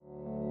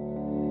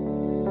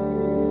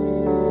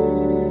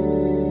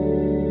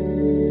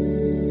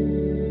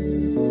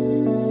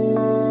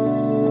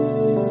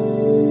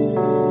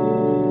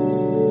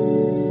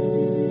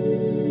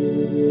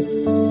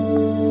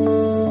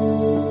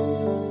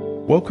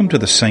Welcome to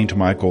the St.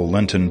 Michael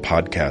Lenten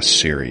podcast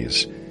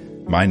series.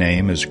 My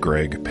name is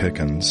Greg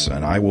Pickens,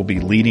 and I will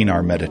be leading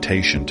our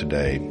meditation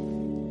today.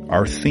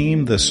 Our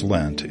theme this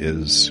Lent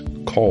is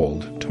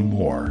Called to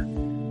More.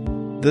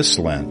 This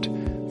Lent,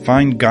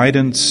 find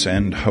guidance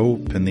and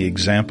hope in the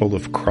example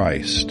of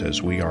Christ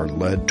as we are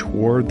led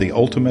toward the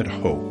ultimate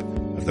hope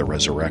of the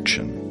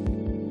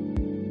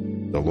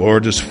resurrection. The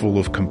Lord is full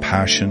of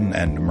compassion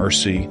and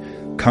mercy.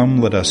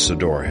 Come, let us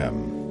adore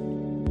him.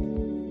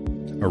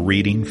 A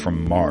reading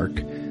from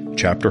Mark,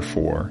 chapter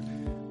 4,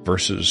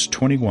 verses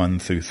 21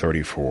 through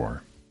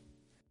 34.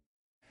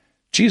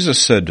 Jesus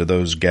said to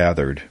those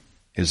gathered,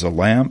 "Is a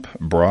lamp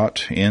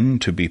brought in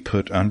to be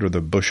put under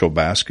the bushel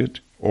basket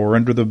or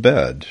under the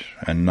bed,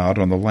 and not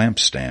on the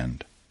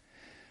lampstand?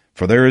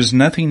 For there is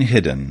nothing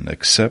hidden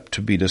except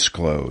to be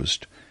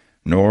disclosed,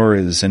 nor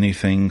is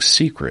anything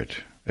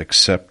secret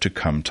except to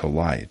come to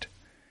light.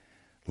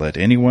 Let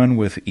anyone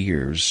with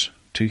ears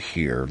to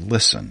hear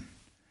listen."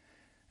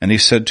 And he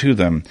said to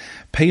them,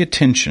 "Pay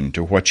attention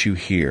to what you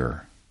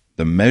hear.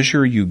 The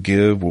measure you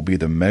give will be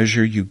the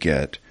measure you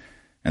get,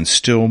 and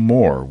still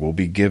more will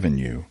be given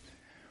you.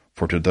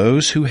 For to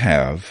those who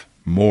have,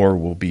 more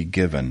will be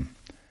given,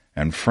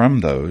 and from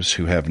those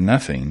who have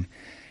nothing,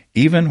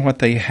 even what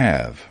they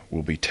have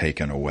will be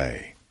taken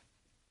away."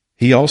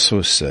 He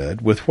also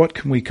said, "With what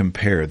can we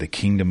compare the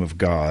kingdom of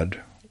God,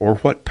 or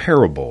what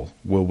parable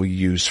will we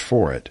use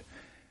for it?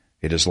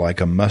 It is like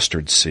a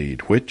mustard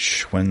seed,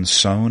 which, when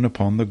sown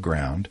upon the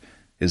ground,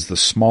 is the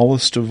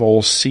smallest of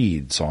all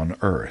seeds on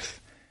earth.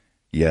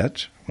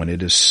 Yet, when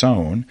it is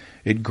sown,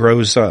 it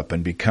grows up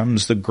and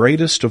becomes the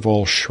greatest of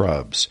all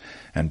shrubs,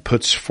 and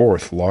puts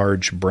forth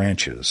large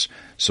branches,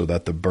 so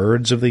that the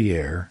birds of the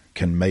air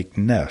can make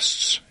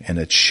nests in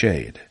its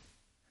shade."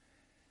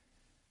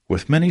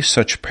 With many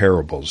such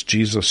parables,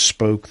 Jesus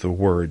spoke the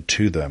word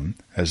to them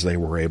as they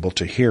were able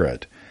to hear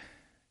it.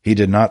 He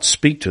did not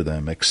speak to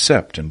them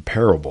except in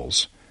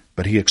parables,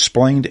 but he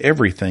explained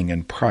everything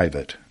in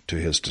private to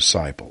his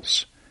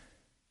disciples.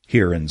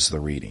 Here ends the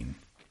reading.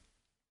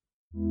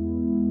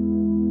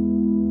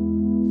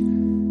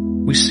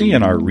 We see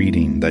in our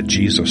reading that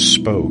Jesus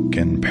spoke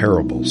in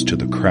parables to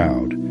the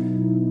crowd.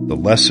 The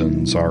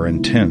lessons are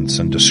intense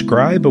and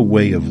describe a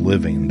way of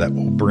living that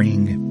will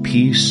bring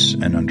peace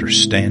and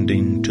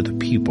understanding to the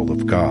people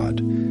of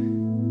God.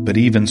 But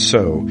even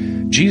so,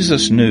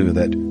 Jesus knew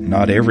that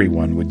not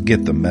everyone would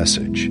get the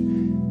message.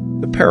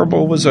 The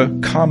parable was a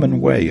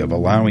common way of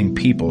allowing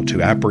people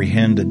to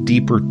apprehend a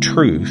deeper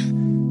truth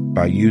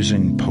by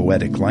using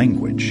poetic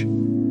language.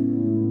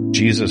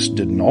 Jesus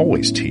didn't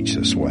always teach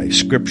this way.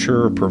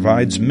 Scripture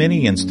provides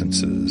many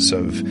instances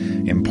of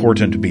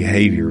important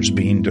behaviors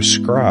being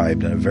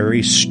described in a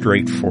very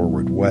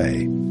straightforward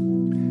way.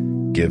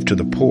 Give to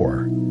the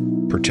poor,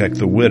 protect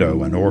the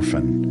widow and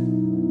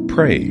orphan,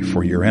 pray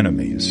for your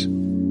enemies.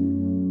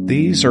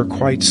 These are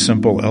quite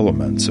simple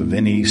elements of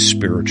any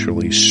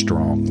spiritually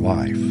strong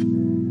life.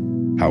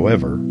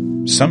 However,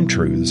 some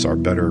truths are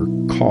better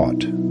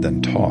caught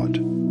than taught.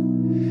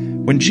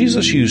 When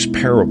Jesus used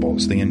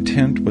parables, the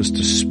intent was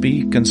to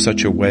speak in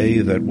such a way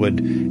that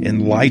would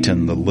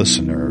enlighten the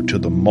listener to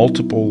the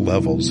multiple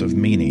levels of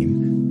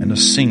meaning in a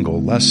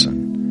single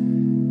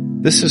lesson.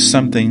 This is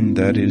something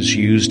that is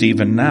used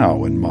even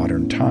now in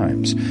modern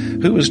times.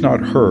 Who has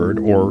not heard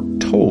or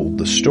told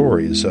the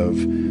stories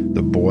of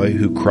the boy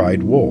who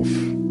cried wolf,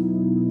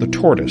 the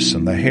tortoise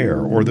and the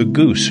hare, or the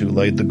goose who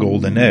laid the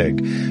golden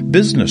egg?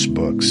 Business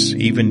books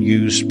even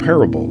used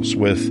parables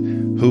with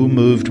 "Who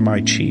moved my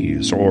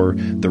cheese?" or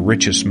 "The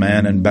richest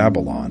man in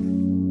Babylon."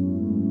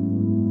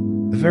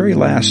 The very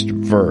last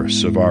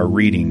verse of our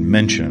reading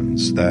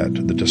mentions that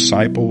the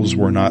disciples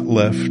were not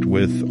left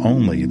with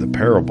only the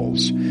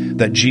parables,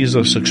 that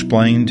Jesus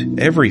explained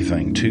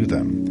everything to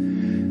them.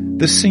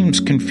 This seems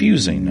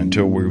confusing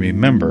until we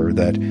remember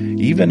that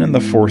even in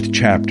the 4th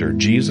chapter,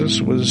 Jesus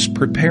was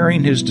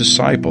preparing his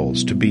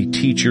disciples to be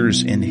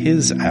teachers in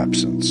his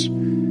absence.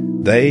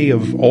 They,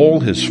 of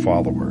all his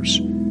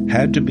followers,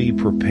 had to be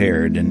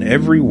prepared in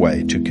every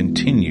way to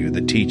continue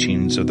the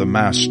teachings of the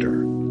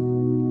Master.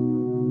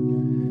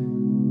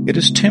 It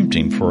is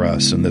tempting for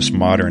us in this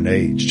modern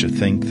age to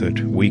think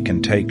that we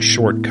can take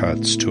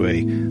shortcuts to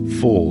a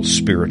full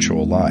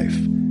spiritual life.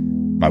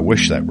 I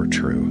wish that were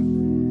true.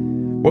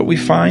 What we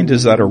find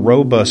is that a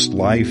robust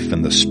life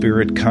in the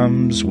Spirit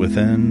comes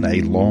within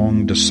a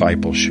long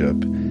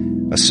discipleship,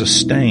 a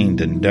sustained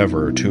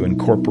endeavor to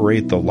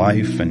incorporate the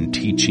life and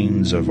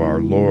teachings of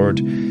our Lord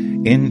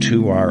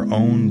into our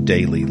own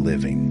daily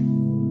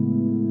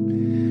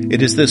living.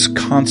 It is this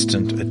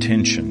constant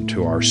attention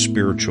to our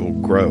spiritual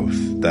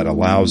growth that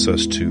allows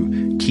us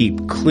to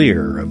keep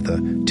clear of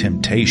the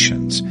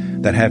temptations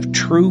that have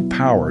true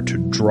power to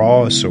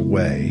draw us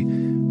away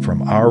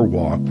from our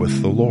walk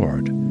with the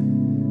Lord.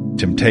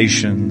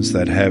 Temptations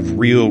that have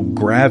real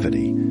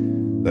gravity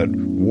that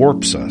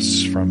warps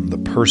us from the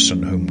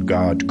person whom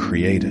God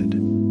created.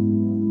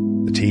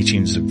 The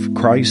teachings of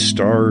Christ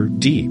are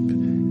deep.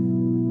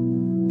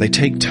 They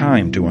take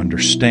time to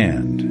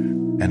understand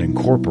and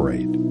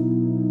incorporate.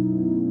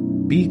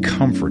 Be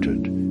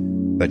comforted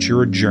that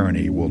your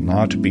journey will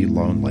not be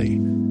lonely.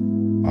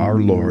 Our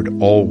Lord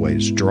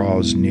always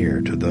draws near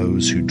to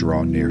those who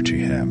draw near to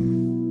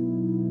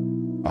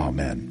him.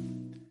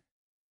 Amen.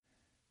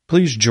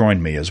 Please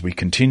join me as we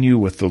continue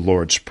with the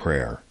Lord's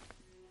Prayer.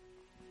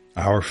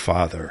 Our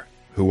Father,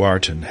 who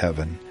art in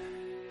heaven,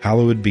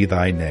 hallowed be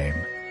thy name.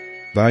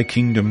 Thy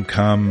kingdom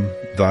come,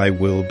 thy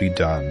will be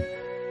done,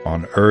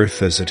 on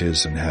earth as it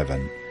is in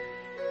heaven.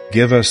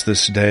 Give us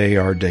this day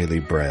our daily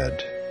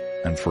bread,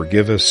 and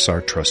forgive us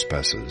our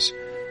trespasses,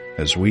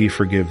 as we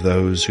forgive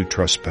those who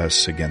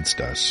trespass against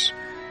us.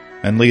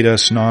 And lead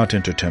us not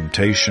into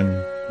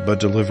temptation, but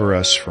deliver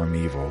us from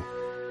evil.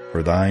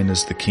 For thine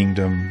is the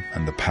kingdom,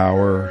 and the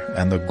power,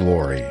 and the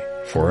glory,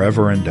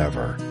 forever and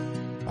ever.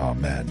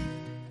 Amen.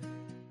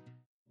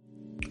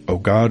 O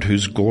God,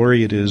 whose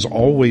glory it is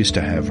always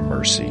to have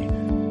mercy,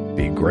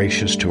 be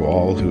gracious to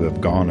all who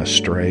have gone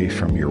astray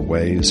from your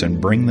ways,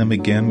 and bring them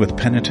again with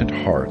penitent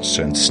hearts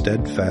and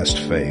steadfast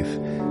faith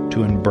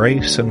to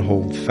embrace and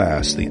hold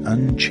fast the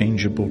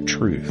unchangeable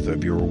truth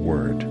of your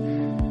word.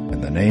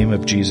 In the name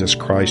of Jesus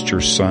Christ,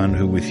 your Son,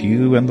 who with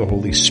you and the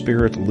Holy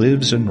Spirit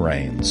lives and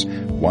reigns,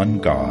 one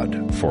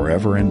God,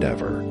 forever and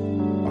ever.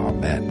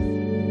 Amen.